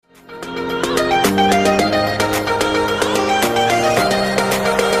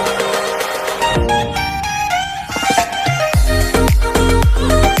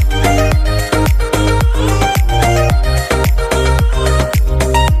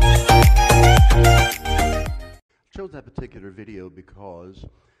particular video because,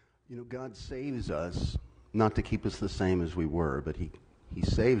 God saves us not to keep us the same as we were, but He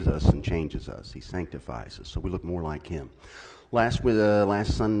saves us and changes us. He sanctifies us, so we look more like Him. Last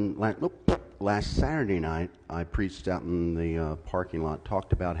Saturday night, I preached out in the parking lot,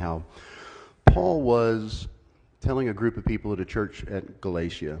 talked about how Paul was telling a group of people at a church at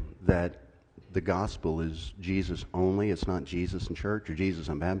Galatia that the gospel is Jesus only. It's not Jesus in church, or Jesus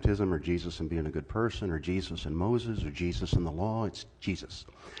in baptism, or Jesus in being a good person, or Jesus in Moses, or Jesus in the law. It's Jesus.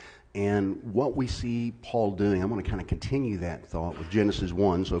 And what we see Paul doing, I'm going to kind of continue that thought with Genesis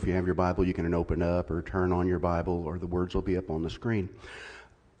 1. So if you have your Bible, you can open up or turn on your Bible, or the words will be up on the screen.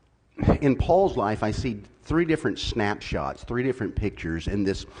 In Paul's life, I see three different snapshots, three different pictures in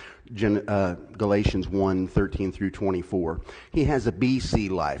this Galatians 1, 13 through 24. He has a BC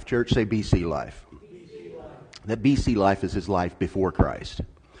life. Church, say BC life. BC life. That BC life is his life before Christ.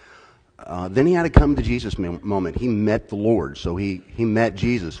 Then he had to come to Jesus moment. He met the Lord, so he met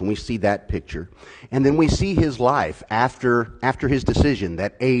Jesus, and we see that picture. And then we see his life after his decision,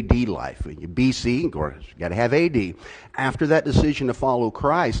 that AD life. BC, of course, you got to have AD. After that decision to follow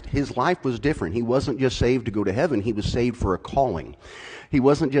Christ, his life was different. He wasn't just saved to go to heaven. He was saved for a calling. He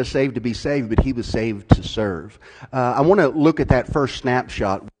wasn't just saved to be saved, but he was saved to serve. I want to look at that first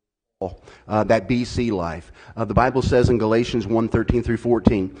snapshot. That BC life. The Bible says in Galatians 1, 13 through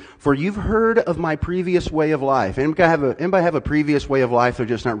 14, "For you've heard of my previous way of life." Anybody have a previous way of life they're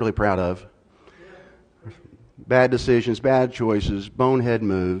just not really proud of? Bad decisions, bad choices, bonehead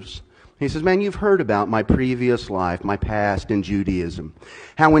moves. He says, man, you've heard about my previous life, my past in Judaism,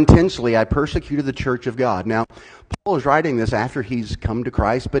 how intensely I persecuted the church of God. Now, Paul is writing this after he's come to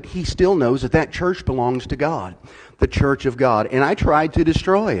Christ, but he still knows that church belongs to God, the church of God, and I tried to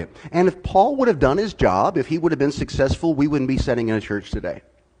destroy it. And if Paul would have done his job, if he would have been successful, we wouldn't be sitting in a church today.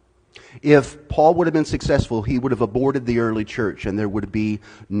 If Paul would have been successful, he would have aborted the early church, and there would be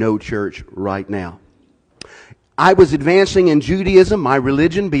no church right now. I was advancing in Judaism, my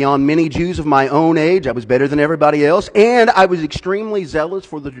religion, beyond many Jews of my own age. I was better than everybody else. And I was extremely zealous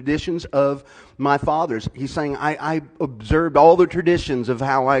for the traditions of my fathers. He's saying, I observed all the traditions of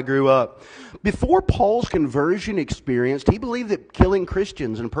how I grew up. Before Paul's conversion experience, he believed that killing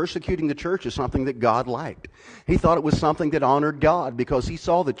Christians and persecuting the church is something that God liked. He thought it was something that honored God because he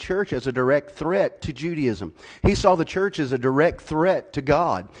saw the church as a direct threat to Judaism. He saw the church as a direct threat to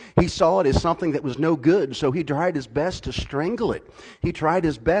God. He saw it as something that was no good, so he tried his best to strangle it. He tried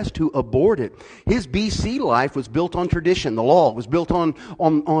his best to abort it. His BC life was built on tradition. The law was built on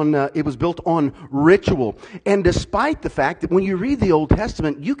ritual. And despite the fact that when you read the Old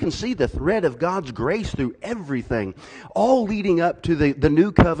Testament, you can see the thread of God's grace through everything, all leading up to the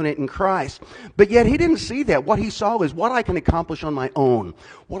new covenant in Christ. But yet he didn't see that. What he saw is what I can accomplish on my own,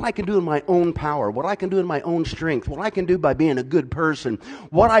 what I can do in my own power, what I can do in my own strength, what I can do by being a good person,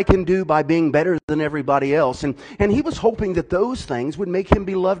 what I can do by being better than everybody else. And he was hoping that those things would make him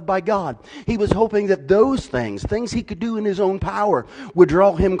be loved by God. He was hoping that those things he could do in his own power, would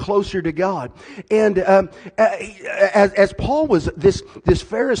draw him closer to God. And as Paul was this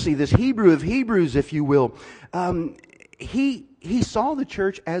Pharisee, this Hebrew of Hebrews, if you will, he saw the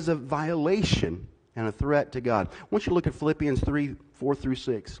church as a violation and a threat to God. I want you to look at Philippians 3, 4 through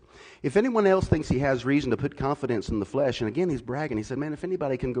 6. If anyone else thinks he has reason to put confidence in the flesh, and again he's bragging, he said, man, if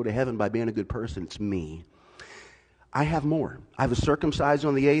anybody can go to heaven by being a good person, it's me. I have more. I was circumcised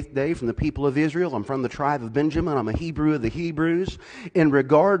on the 8th day from the people of Israel. I'm from the tribe of Benjamin. I'm a Hebrew of the Hebrews. In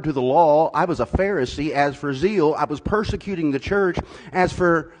regard to the law, I was a Pharisee. As for zeal, I was persecuting the church. As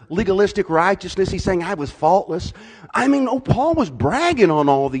for legalistic righteousness, he's saying I was faultless. Paul was bragging on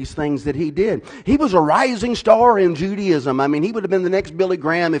all these things that he did. He was a rising star in Judaism. He would have been the next Billy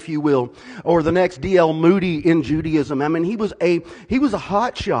Graham, if you will, or the next D.L. Moody in Judaism. He was a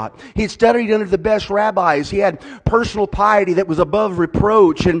hot shot. He had studied under the best rabbis. He had personal piety that was above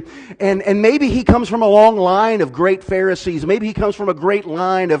reproach, and maybe he comes from a long line of great Pharisees. Maybe he comes from a great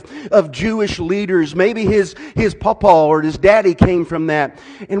line of Jewish leaders. Maybe his papa or his daddy came from that.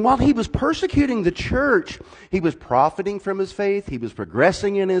 And while he was persecuting the church, he was profiting from his faith. He was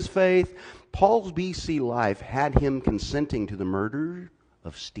progressing in his faith. Paul's BC life had him consenting to the murder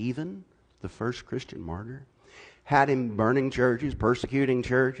of Stephen, the first Christian martyr. Had him burning churches, persecuting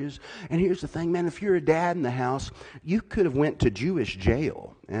churches. And here's the thing, man, if you're a dad in the house, you could have went to Jewish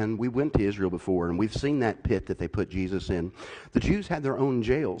jail. And we went to Israel before, and we've seen that pit that they put Jesus in. The Jews had their own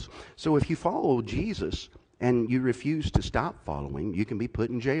jails. So if you follow Jesus and you refuse to stop following, you can be put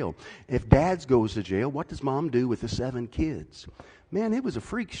in jail. If dad goes to jail, what does mom do with the 7 kids? Man, it was a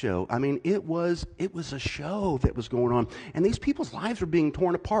freak show. It was a show that was going on. And these people's lives were being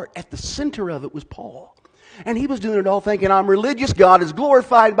torn apart. At the center of it was Paul. And he was doing it all thinking, I'm religious, God is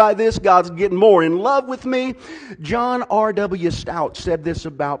glorified by this, God's getting more in love with me. John R.W. Stout said this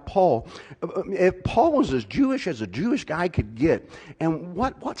about Paul. If Paul was as Jewish as a Jewish guy could get, and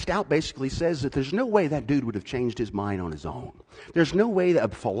what Stout basically says is that there's no way that dude would have changed his mind on his own. There's no way that a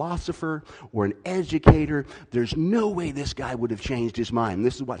philosopher or an educator, there's no way this guy would have changed his mind.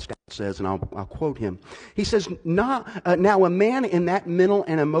 This is what Stout says, and I'll quote him. He says, now a man in that mental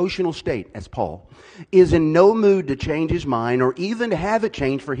and emotional state, as Paul, is in no mood to change his mind or even to have it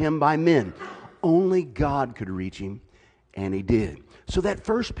changed for him by men. Only God could reach him, and he did. So that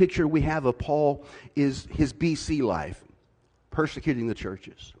first picture we have of Paul is his BC life, persecuting the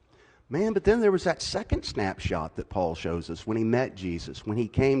churches. Man, but then there was that second snapshot that Paul shows us when he met Jesus, when he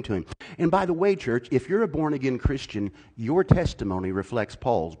came to him. And by the way, church, if you're a born-again Christian, your testimony reflects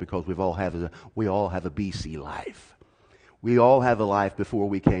Paul's, because we all have a BC life. We all have a life before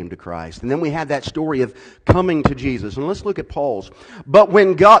we came to Christ. And then we have that story of coming to Jesus. And let's look at Paul's. But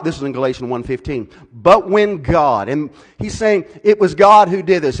when God, this is in Galatians 1:15. But when God, and he's saying it was God who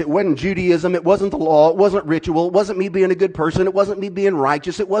did this. It wasn't Judaism. It wasn't the law. It wasn't ritual. It wasn't me being a good person. It wasn't me being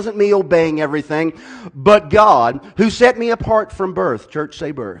righteous. It wasn't me obeying everything. But God who set me apart from birth. Church, say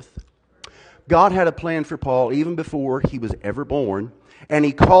birth. God had a plan for Paul even before he was ever born. And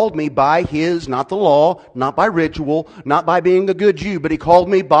he called me by his, not the law, not by ritual, not by being a good Jew, but he called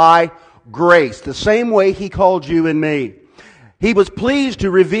me by grace, the same way he called you and me. He was pleased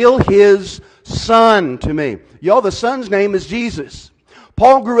to reveal his Son to me. Y'all, the Son's name is Jesus.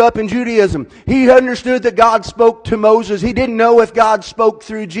 Paul grew up in Judaism. He understood that God spoke to Moses. He didn't know if God spoke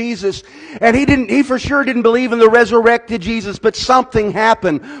through Jesus. And he for sure didn't believe in the resurrected Jesus, but something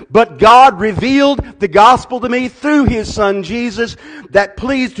happened. But God revealed the gospel to me through His Son Jesus, that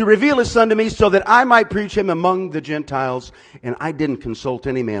pleased to reveal His Son to me so that I might preach Him among the Gentiles. And I didn't consult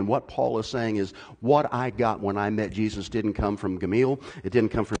any man. What Paul is saying is, what I got when I met Jesus didn't come from Gamaliel. It didn't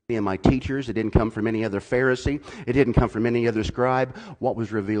come from any of my teachers. It didn't come from any other Pharisee. It didn't come from any other scribe. What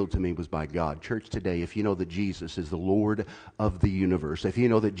was revealed to me was by God. Church, today, if you know that Jesus is the Lord of the universe, if you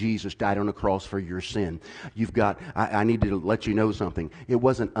know that Jesus died on a cross for your sin, you've got, I need to let you know something. It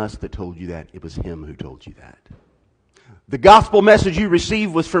wasn't us that told you that. It was Him who told you that. The gospel message you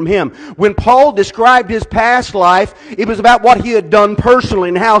received was from Him. When Paul described his past life, it was about what he had done personally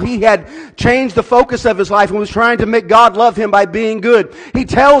and how he had changed the focus of his life and was trying to make God love him by being good. He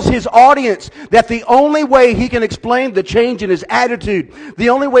tells his audience that the only way he can explain the change in his attitude, the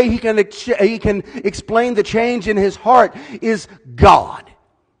only way he can explain the change in his heart is God.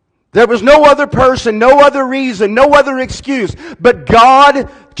 There was no other person, no other reason, no other excuse, but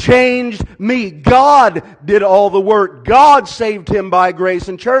God changed me. God did all the work. God saved him by grace.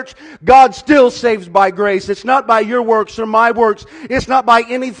 And church, God still saves by grace. It's not by your works or my works. It's not by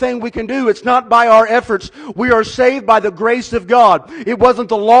anything we can do. It's not by our efforts. We are saved by the grace of God. It wasn't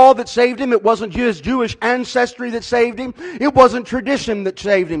the law that saved him. It wasn't his Jewish ancestry that saved him. It wasn't tradition that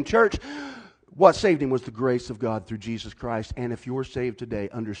saved him. Church, what saved him was the grace of God through Jesus Christ. And if you're saved today,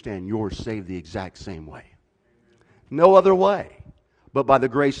 understand you're saved the exact same way. No other way but by the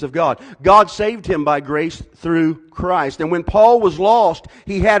grace of God. God saved him by grace through Christ. And when Paul was lost,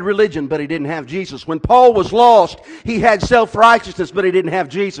 he had religion, but he didn't have Jesus. When Paul was lost, he had self-righteousness, but he didn't have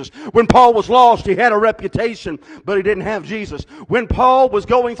Jesus. When Paul was lost, he had a reputation, but he didn't have Jesus. When Paul was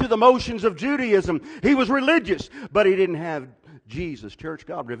going through the motions of Judaism, he was religious, but he didn't have Jesus. Church,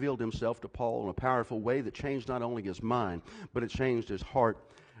 God revealed Himself to Paul in a powerful way that changed not only his mind, but it changed his heart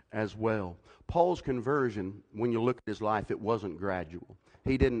as well. Paul's conversion, when you look at his life, it wasn't gradual.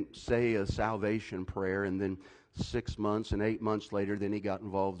 He didn't say a salvation prayer and then 6 months and 8 months later, then he got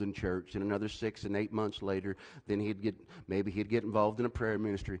involved in church. And another 6 and 8 months later, then he'd get involved in a prayer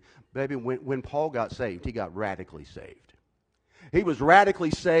ministry. Baby, when Paul got saved, he got radically saved. He was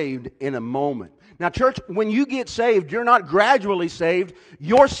radically saved in a moment. Now, church, when you get saved, you're not gradually saved.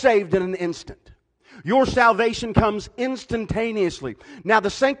 You're saved in an instant. Your salvation comes instantaneously. Now,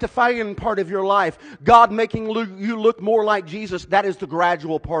 the sanctifying part of your life, God making you look more like Jesus, that is the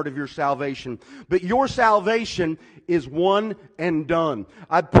gradual part of your salvation. But your salvation is one and done.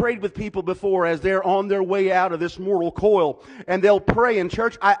 I've prayed with people before as they're on their way out of this mortal coil, and they'll pray in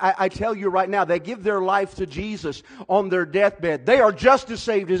church. I tell you right now, they give their life to Jesus on their deathbed. They are just as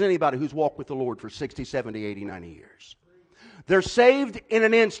saved as anybody who's walked with the Lord for 60, 70, 80, 90 years. They're saved in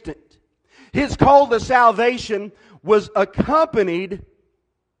an instant. His call to salvation was accompanied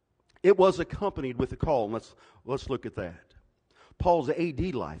with a call. Let's look at that. Paul's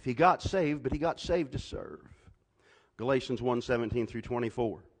AD life. He got saved, but he got saved to serve. Galatians 1:17 through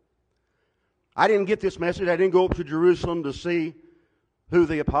 24. I didn't get this message. I didn't go up to Jerusalem to see who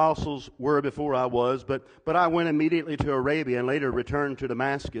the apostles were before I was, but I went immediately to Arabia and later returned to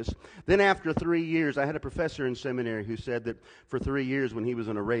Damascus. Then after 3 years, I had a professor in seminary who said that for 3 years when he was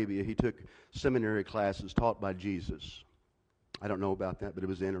in Arabia, he took seminary classes taught by Jesus. I don't know about that, but it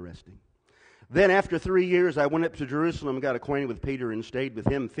was interesting. Then after 3 years, I went up to Jerusalem and got acquainted with Peter and stayed with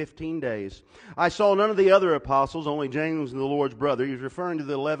him 15 days. I saw none of the other apostles, only James, the Lord's brother. He was referring to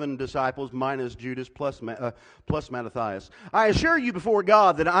the 11 disciples minus Judas plus Matthias. I assure you before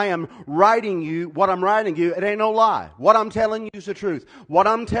God that I am writing you, what I'm writing you, it ain't no lie. What I'm telling you is the truth. What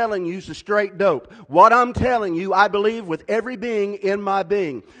I'm telling you is the straight dope. What I'm telling you, I believe with every being in my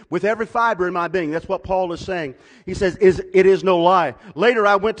being, with every fiber in my being. That's what Paul is saying. He says, it is no lie. Later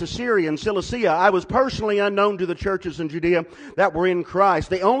I went to Syria and Cilicia. I was personally unknown to the churches in Judea that were in Christ.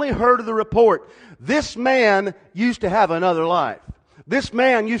 They only heard of the report. This man used to have another life. This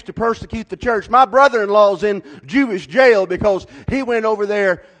man used to persecute the church. My brother-in-law's in Jewish jail because he went over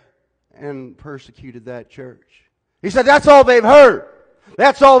there and persecuted that church. He said, that's all they've heard.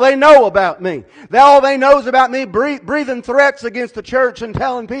 That's all they know about me. All they know is about me breathing threats against the church and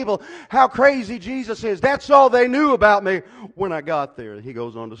telling people how crazy Jesus is. That's all they knew about me when I got there. He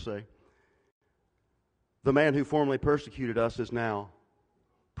goes on to say, the man who formerly persecuted us is now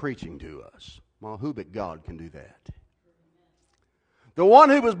preaching to us. Well, who but God can do that? The one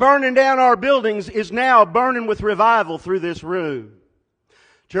who was burning down our buildings is now burning with revival through this room.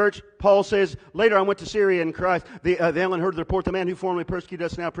 Church, Paul says, later I went to Syria in Christ. They only heard the report. The man who formerly persecuted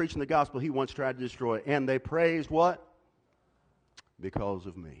us now preaching the gospel he once tried to destroy. And they praised what? Because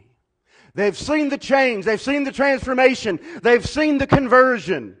of me. They've seen the change. They've seen the transformation. They've seen the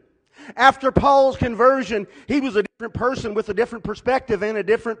conversion. After Paul's conversion, he was a different person with a different perspective and a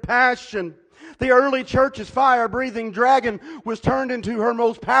different passion. The early church's fire-breathing dragon was turned into her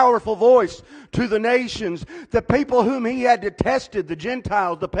most powerful voice to the nations. The people whom he had detested, the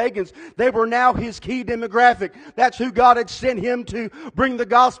Gentiles, the pagans, they were now his key demographic. That's who God had sent him to bring the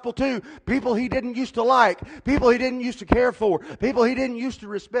gospel to. People he didn't used to like. People he didn't used to care for. People he didn't used to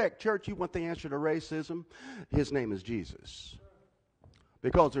respect. Church, you want the answer to racism? His name is Jesus.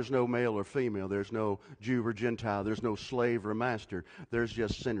 Because there's no male or female, there's no Jew or Gentile, there's no slave or master. There's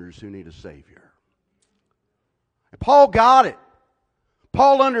just sinners who need a Savior. And Paul got it.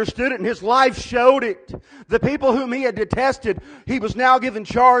 Paul understood it and his life showed it. The people whom he had detested, he was now given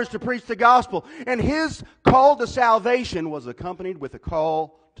charge to preach the gospel. And his call to salvation was accompanied with a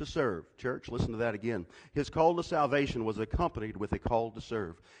call to serve. Church, listen to that again. His call to salvation was accompanied with a call to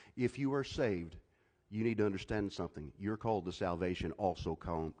serve. If you are saved, you need to understand something. Your call to salvation also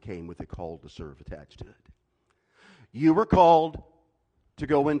came with a call to serve attached to it. You were called to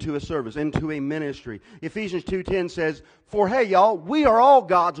go into a service, into a ministry. Ephesians 2:10 says, for hey y'all, we are all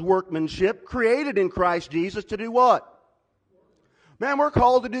God's workmanship, created in Christ Jesus to do what? Man, we're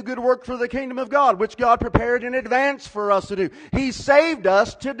called to do good work for the kingdom of God, which God prepared in advance for us to do. He saved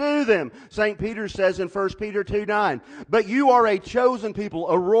us to do them. St. Peter says in 1 Peter 2:9, but you are a chosen people,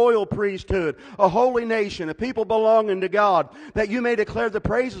 a royal priesthood, a holy nation, a people belonging to God, that you may declare the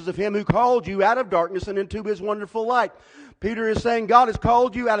praises of Him who called you out of darkness and into His wonderful light. Peter is saying God has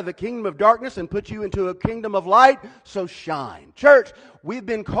called you out of the kingdom of darkness and put you into a kingdom of light, so shine. Church, we've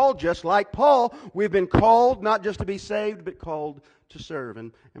been called just like Paul. We've been called not just to be saved, but called to serve.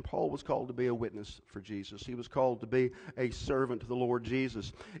 And Paul was called to be a witness for Jesus. He was called to be a servant to the Lord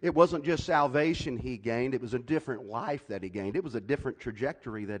Jesus. It wasn't just salvation he gained. It was a different life that he gained. It was a different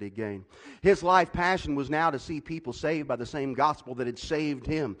trajectory that he gained. His life passion was now to see people saved by the same gospel that had saved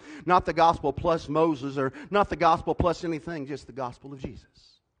him. Not the gospel plus Moses or not the gospel plus anything, just the gospel of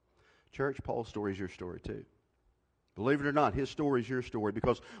Jesus. Church, Paul's story is your story too. Believe it or not, his story is your story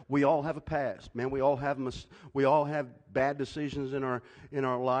because we all have a past. Man, we all have bad decisions in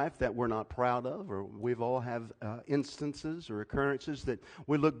our life that we're not proud of, or we've all have instances or occurrences that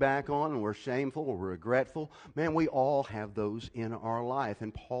we look back on and we're shameful or we're regretful. Man, we all have those in our life,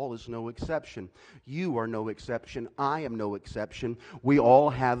 and Paul is no exception. You are no exception. I am no exception. We all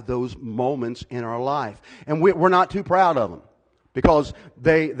have those moments in our life, and we're not too proud of them. Because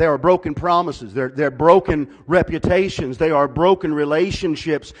they are broken promises, they're broken reputations, they are broken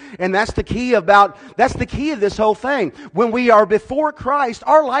relationships, and that's the key of this whole thing. When we are before Christ,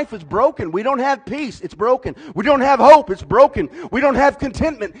 our life is broken. We don't have peace, it's broken. We don't have hope, it's broken. We don't have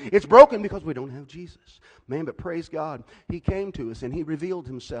contentment, it's broken because we don't have Jesus. Man, but praise God, He came to us and He revealed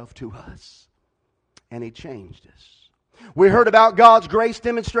Himself to us, and He changed us. We heard about God's grace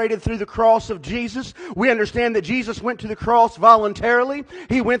demonstrated through the cross of Jesus. We understand that Jesus went to the cross voluntarily.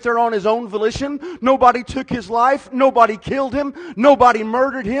 He went there on His own volition. Nobody took His life. Nobody killed Him. Nobody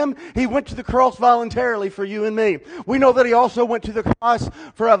murdered Him. He went to the cross voluntarily for you and me. We know that He also went to the cross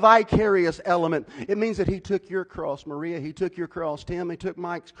for a vicarious element. It means that He took your cross, Maria. He took your cross, Tim. He took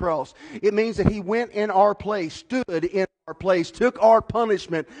Mike's cross. It means that He went in our place, stood in our place, took our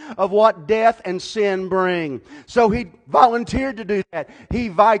punishment of what death and sin bring. So He volunteered to do that. He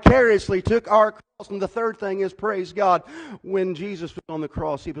vicariously took our cross. And the third thing is, praise God, when Jesus was on the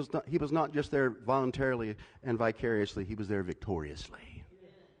cross, He was not just there voluntarily and vicariously, He was there victoriously.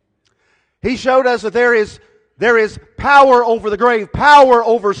 He showed us that there is power over the grave, power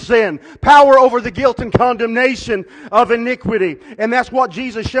over sin, power over the guilt and condemnation of iniquity. And that's what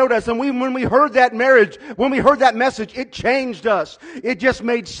Jesus showed us. And when we heard that message, it changed us. It just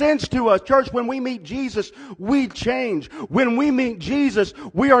made sense to us. Church, when we meet Jesus, we change. When we meet Jesus,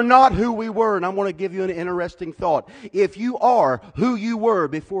 we are not who we were. And I want to give you an interesting thought. If you are who you were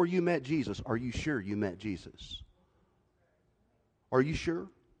before you met Jesus, are you sure you met Jesus? Are you sure?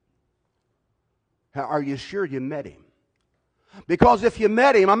 Are you sure you met Him? Because if you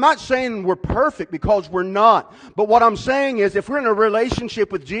met Him, I'm not saying we're perfect, because we're not. But what I'm saying is, if we're in a relationship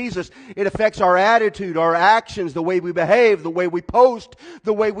with Jesus, it affects our attitude, our actions, the way we behave, the way we post,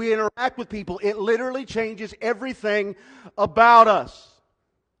 the way we interact with people. It literally changes everything about us.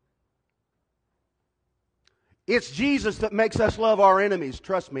 It's Jesus that makes us love our enemies.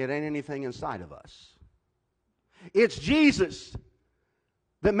 Trust me, it ain't anything inside of us. It's Jesus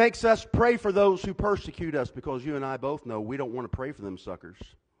that makes us pray for those who persecute us, because you and I both know we don't want to pray for them suckers.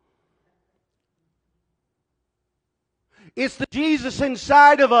 It's the Jesus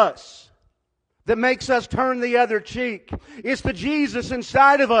inside of us that makes us turn the other cheek. It's the Jesus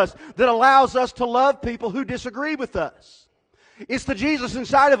inside of us that allows us to love people who disagree with us. It's the Jesus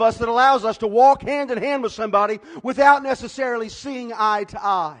inside of us that allows us to walk hand in hand with somebody without necessarily seeing eye to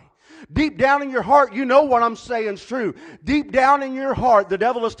eye. Deep down in your heart, you know what I'm saying is true. Deep down in your heart, the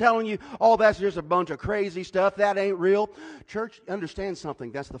devil is telling you, oh, that's just a bunch of crazy stuff. That ain't real. Church, understand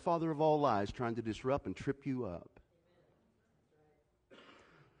something. That's the father of all lies trying to disrupt and trip you up.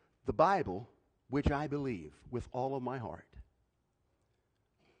 The Bible, which I believe with all of my heart,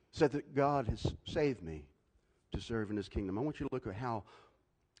 said that God has saved me to serve in His kingdom. I want you to look at how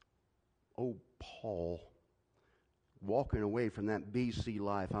Paul, walking away from that BC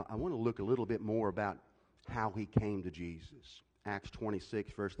life, I want to look a little bit more about how he came to Jesus. Acts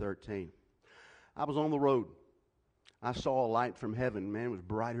 26, verse 13. I was on the road. I saw a light from heaven. Man, it was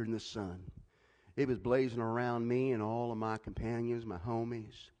brighter than the sun. It was blazing around me and all of my companions, my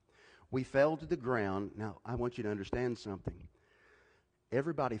homies. We fell to the ground. Now, I want you to understand something.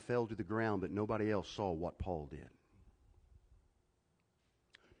 Everybody fell to the ground, but nobody else saw what Paul did.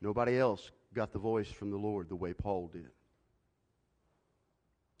 Nobody else got the voice from the Lord the way Paul did.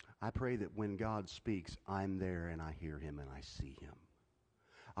 I pray that when God speaks, I'm there and I hear Him and I see Him.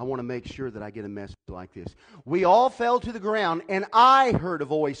 I want to make sure that I get a message like this. We all fell to the ground, and I heard a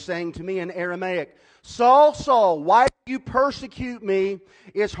voice saying to me in Aramaic, Saul, Saul, why do you persecute me?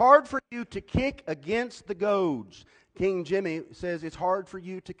 It's hard for you to kick against the goads. King Jimmy says it's hard for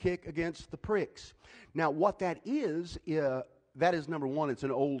you to kick against the pricks. Now, what that is number one, it's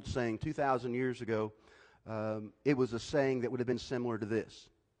an old saying. 2,000 years ago, it was a saying that would have been similar to this.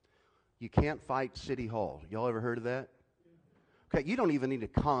 You can't fight City Hall. Y'all ever heard of that? Okay, you don't even need a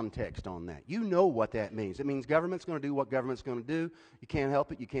context on that. You know what that means. It means government's going to do what government's going to do. You can't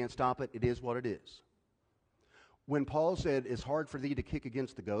help it. You can't stop it. It is what it is. When Paul said, it's hard for thee to kick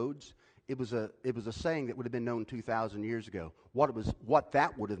against the goads, it was a saying that would have been known 2,000 years ago. What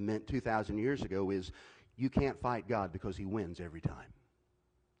that would have meant 2,000 years ago is, you can't fight God because He wins every time.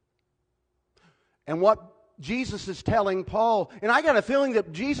 And what Jesus is telling Paul, and I got a feeling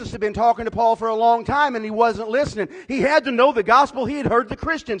that Jesus had been talking to Paul for a long time and he wasn't listening. He had to know the gospel. He had heard the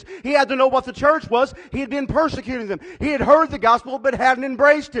Christians. He had to know what the church was. He had been persecuting them. He had heard the gospel but hadn't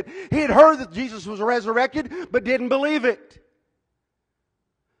embraced it. He had heard that Jesus was resurrected but didn't believe it.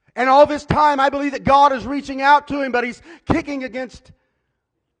 And all this time, I believe that God is reaching out to him, but He's kicking against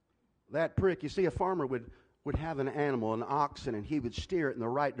that prick. You see, a farmer would have an animal, an oxen, and he would steer it in the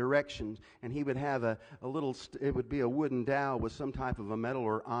right direction, and he would have it would be a wooden dowel with some type of a metal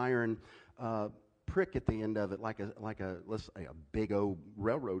or iron prick at the end of it, like a big old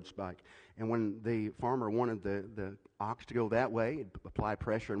railroad spike. And when the farmer wanted the ox to go that way, he'd apply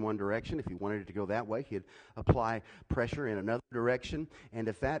pressure in one direction. If he wanted it to go that way, he'd apply pressure in another direction. And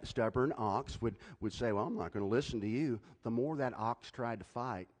if that stubborn ox would say, well, I'm not going to listen to you, the more that ox tried to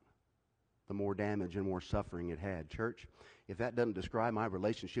fight, the more damage and more suffering it had. Church, if that doesn't describe my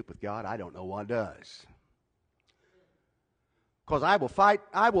relationship with God, I don't know what does. Because I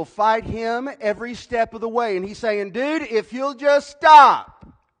will fight him every step of the way. And he's saying, dude, if you'll just stop,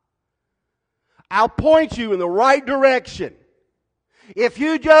 I'll point you in the right direction. If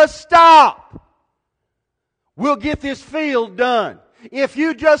you just stop, we'll get this field done. If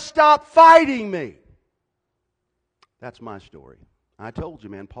you just stop fighting me. That's my story. I told you,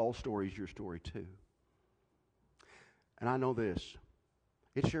 man, Paul's story is your story too. And I know this.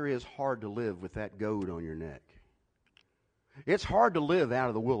 It sure is hard to live with that goad on your neck. It's hard to live out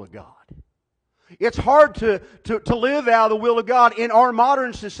of the will of God. It's hard to live out of the will of God in our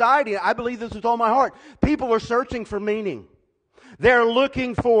modern society. I believe this with all my heart. People are searching for meaning. They're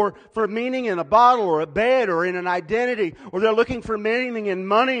looking for meaning in a bottle or a bed or in an identity, or they're looking for meaning in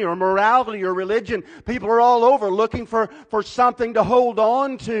money or morality or religion. People are all over looking for something to hold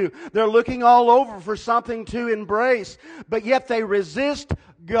on to. They're looking all over for something to embrace. But yet they resist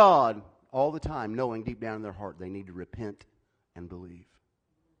God all the time, knowing deep down in their heart they need to repent and believe.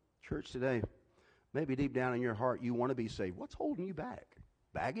 Church today, maybe deep down in your heart you want to be saved. What's holding you back?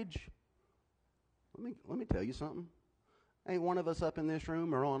 Baggage? Let me tell you something. Ain't one of us up in this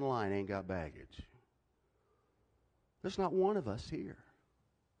room or online ain't got baggage. There's not one of us here.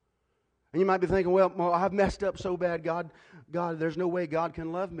 And you might be thinking, well, I've messed up so bad, God, there's no way God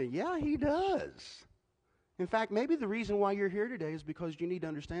can love me. Yeah, He does. In fact, maybe the reason why you're here today is because you need to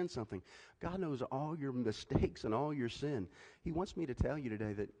understand something. God knows all your mistakes and all your sin. He wants me to tell you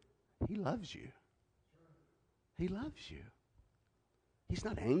today that He loves you. He loves you. He's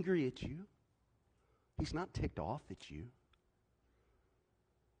not angry at you. He's not ticked off at you.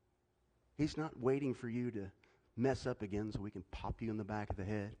 He's not waiting for you to mess up again so we can pop you in the back of the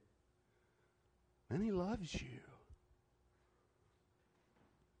head. And He loves you.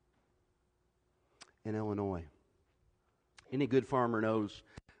 In Illinois, any good farmer knows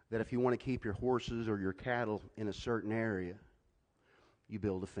that if you want to keep your horses or your cattle in a certain area, you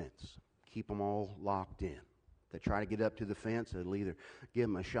build a fence. Keep them all locked in. They try to get up to the fence, it'll either give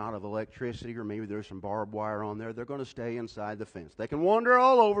them a shot of electricity or maybe there's some barbed wire on there. They're going to stay inside the fence. They can wander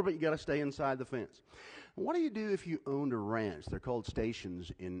all over, but you got to stay inside the fence. What do you do if you owned a ranch? They're called stations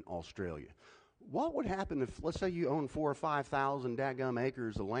in Australia. What would happen if, let's say you own 4,000 or 5,000 dadgum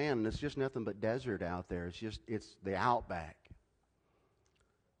acres of land and it's just nothing but desert out there? It's the outback.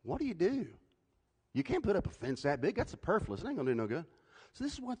 What do? You can't put up a fence that big. That's superfluous. It ain't going to do no good. So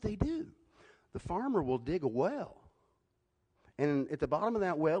this is what they do. The farmer will dig a well. And at the bottom of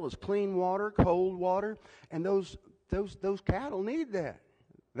that well is clean water, cold water, and those cattle need that.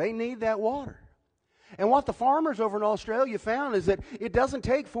 They need that water. And what the farmers over in Australia found is that it doesn't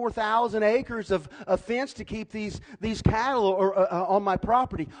take 4,000 acres of fence to keep these cattle on my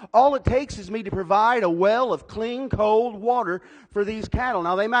property. All it takes is me to provide a well of clean, cold water for these cattle.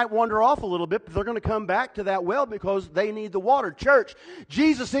 Now, they might wander off a little bit, but they're going to come back to that well because they need the water. Church,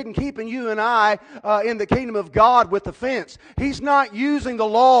 Jesus isn't keeping you and I in the kingdom of God with the fence. He's not using the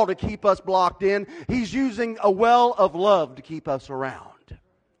law to keep us blocked in. He's using a well of love to keep us around.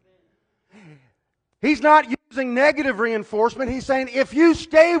 He's not using negative reinforcement. He's saying, if you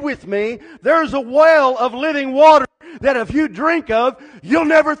stay with me, there's a well of living water that if you drink of, you'll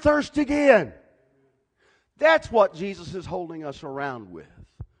never thirst again. That's what Jesus is holding us around with.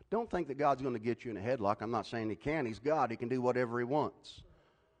 Don't think that God's going to get you in a headlock. I'm not saying He can. He's God. He can do whatever He wants.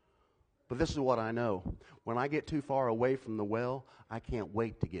 But this is what I know. When I get too far away from the well, I can't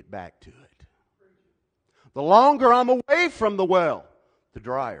wait to get back to it. The longer I'm away from the well, the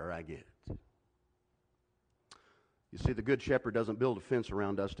drier I get. You see, the Good Shepherd doesn't build a fence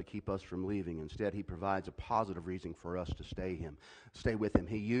around us to keep us from leaving. Instead, He provides a positive reason for us to stay with Him.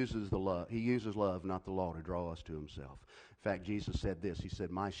 He uses love, not the law, to draw us to Himself. In fact, Jesus said this. He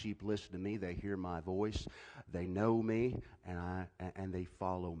said, "My sheep listen to me. They hear my voice. They know me, and they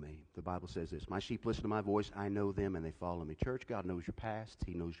follow me." The Bible says this. My sheep listen to my voice. I know them, and they follow me. Church, God knows your past.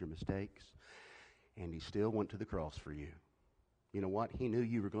 He knows your mistakes. And He still went to the cross for you. You know what? He knew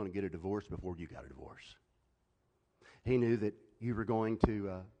you were going to get a divorce before you got a divorce. He knew that you were going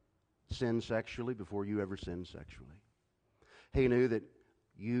to sin sexually before you ever sinned sexually. He knew that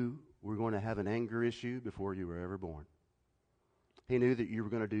you were going to have an anger issue before you were ever born. He knew that you were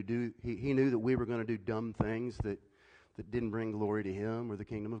going to He knew that we were going to do dumb things that didn't bring glory to Him or the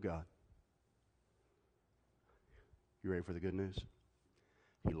kingdom of God. You ready for the good news?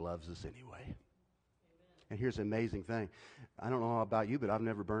 He loves us anyway. Amen. And here's the amazing thing. I don't know about you, but I've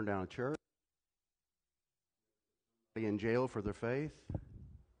never burned down a church. In jail for their faith.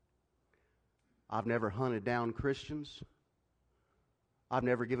 I've never hunted down Christians. I've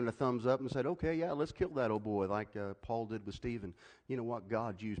never given a thumbs up and said, okay, yeah, let's kill that old boy like Paul did with Stephen. You know what?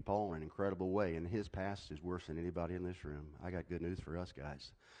 God used Paul in an incredible way, and his past is worse than anybody in this room. I got good news for us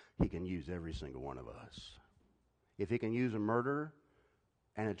guys. He can use every single one of us. If he can use a murderer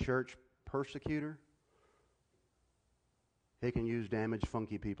and a church persecutor, he can use damaged,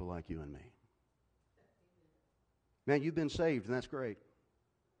 funky people like you and me. Man, you've been saved, and that's great.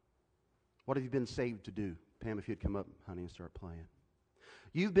 What have you been saved to do? Pam, if you'd come up, honey, and start playing.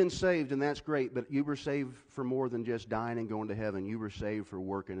 You've been saved, and that's great, but you were saved for more than just dying and going to heaven. You were saved for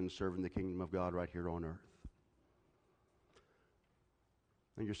working and serving the kingdom of God right here on earth.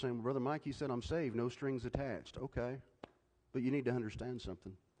 And you're saying, well, Brother Mike, you said I'm saved, no strings attached. Okay, but you need to understand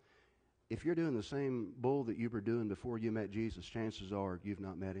something. If you're doing the same bull that you were doing before you met Jesus, chances are you've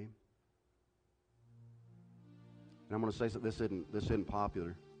not met him. And I'm going to say that this isn't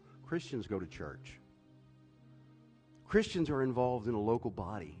popular. Christians go to church. Christians are involved in a local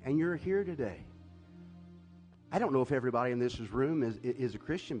body, and you're here today. I don't know if everybody in this room is a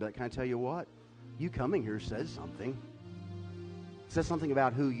Christian, but can I tell you what? You coming here says something. It says something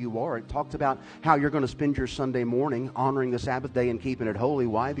about who you are. It talks about how you're going to spend your Sunday morning honoring the Sabbath day and keeping it holy.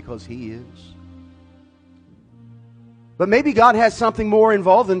 Why? Because He is. But maybe God has something more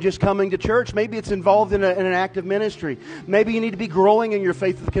involved than just coming to church. Maybe it's involved in an active ministry. Maybe you need to be growing in your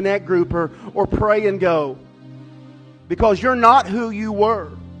Faith with Connect group or pray and go. Because you're not who you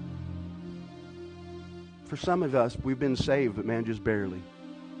were. For some of us, we've been saved, but man, just barely.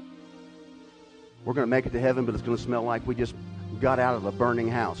 We're going to make it to heaven, but it's going to smell like we just got out of a burning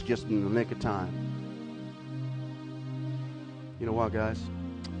house just in the nick of time. You know what, guys?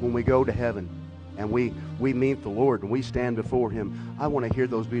 When we go to heaven and we meet the Lord and we stand before Him, I want to hear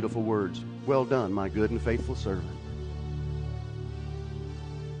those beautiful words. Well done, my good and faithful servant.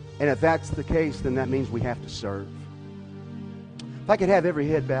 And if that's the case, then that means we have to serve. If I could have every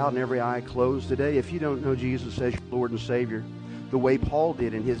head bowed and every eye closed today, if you don't know Jesus as your Lord and Savior, the way Paul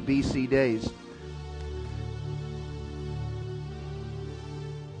did in his BC days,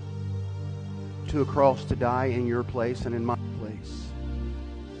 to a cross to die in your place and in my place.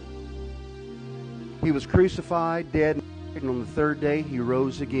 He was crucified, dead, and on the third day He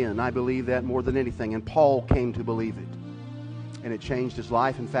rose again. I believe that more than anything, and Paul came to believe it. And it changed his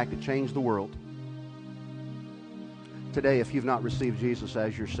life. In fact, it changed the world. Today, if you've not received Jesus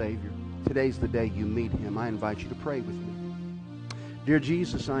as your Savior, today's the day you meet Him. I invite you to pray with me. Dear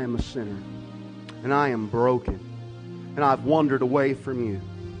Jesus, I am a sinner, and I am broken, and I've wandered away from You.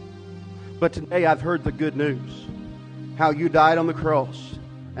 But today I've heard the good news, how You died on the cross,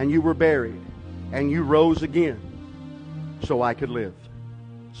 and You were buried, and You rose again so I could live,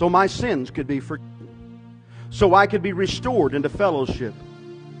 so my sins could be forgiven, so I could be restored into fellowship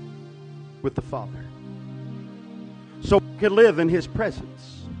with the Father, so I could live in His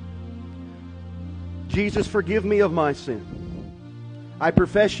presence. Jesus, forgive me of my sin. I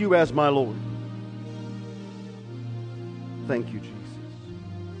profess You as my Lord. Thank You, Jesus.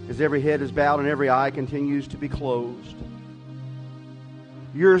 As every head is bowed and every eye continues to be closed.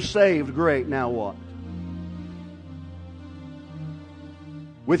 You're saved. Great. Now what?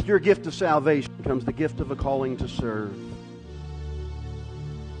 With your gift of salvation comes the gift of a calling to serve.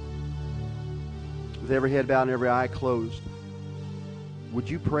 With every head bowed and every eye closed, would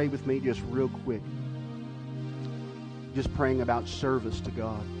you pray with me just real quick? Just praying about service to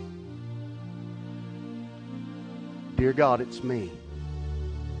God. Dear God, it's me.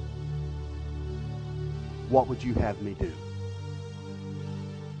 What would You have me do?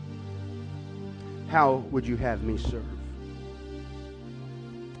 How would You have me serve?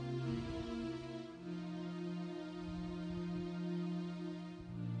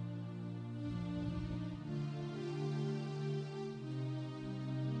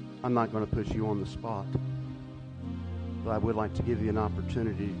 I'm not going to put you on the spot, but I would like to give you an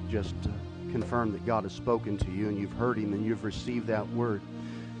opportunity just to confirm that God has spoken to you and you've heard Him and you've received that word.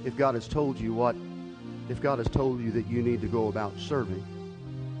 If God has told you that you need to go about serving,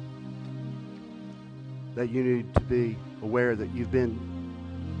 that you need to be aware that you've been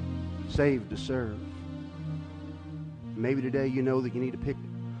saved to serve. Maybe today you know that you need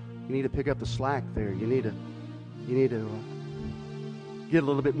to pick up the slack there. You need to get a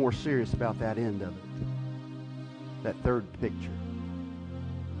little bit more serious about that end of it. That third picture.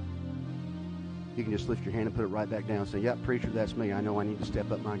 You can just lift your hand and put it right back down and say, "Yep, preacher, that's me. I know I need to step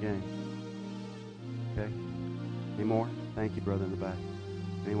up my game." Okay? Any more? Thank you, brother in the back.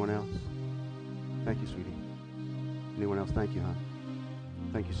 Anyone else? Thank you, sweetie. Anyone else? Thank you, hon.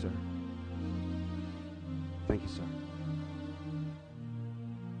 Thank you, sir. Thank you, sir.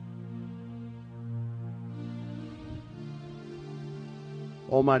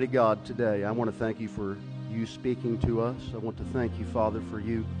 Almighty God, today I want to thank you for you speaking to us. I want to thank you, Father, for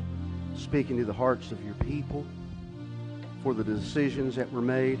you speaking to the hearts of your people, for the decisions that were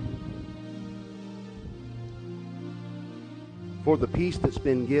made, for the peace that's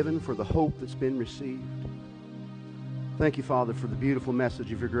been given, for the hope that's been received. Thank you, Father, for the beautiful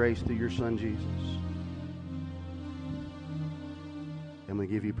message of your grace through your Son, Jesus. And we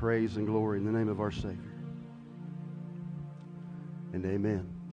give you praise and glory in the name of our Savior. And amen.